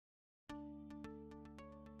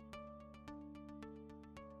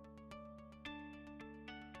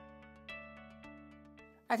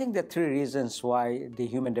I think there are three reasons why the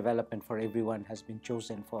Human Development for Everyone has been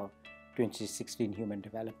chosen for 2016 Human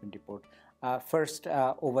Development Report. First,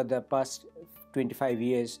 over the past 25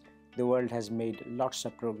 years, the world has made lots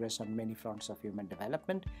of progress on many fronts of human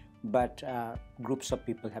development, but groups of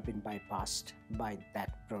people have been bypassed by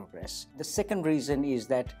that progress. The second reason is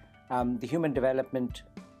that the human development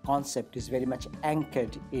concept is very much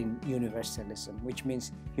anchored in universalism, which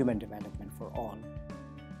means human development for all.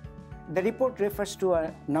 The report refers to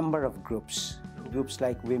a number of groups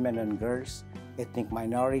like women and girls, ethnic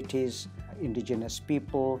minorities, indigenous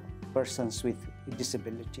people, persons with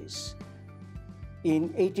disabilities.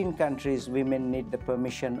 In 18 countries, women need the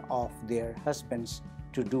permission of their husbands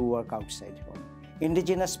to do work outside home.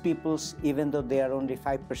 Indigenous peoples, even though they are only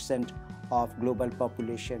 5% of global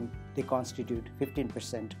population, they constitute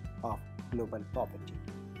 15% of global poverty.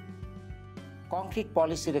 Concrete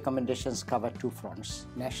policy recommendations cover two fronts: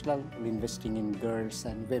 national, investing in girls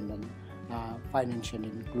and women, financial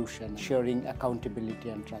inclusion, ensuring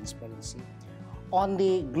accountability and transparency. On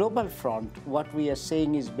the global front, what we are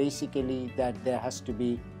saying is basically that there has to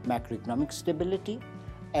be macroeconomic stability,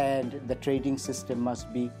 and the trading system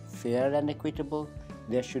must be fair and equitable.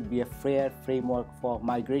 There should be a fair framework for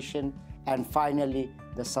migration, and finally,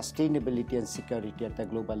 the sustainability and security at the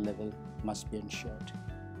global level must be ensured.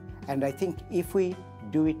 And I think if we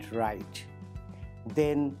do it right,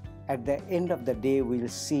 then at the end of the day, we'll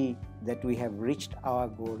see that we have reached our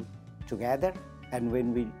goal together, and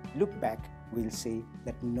when we look back, we'll see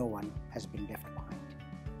that no one has been left behind.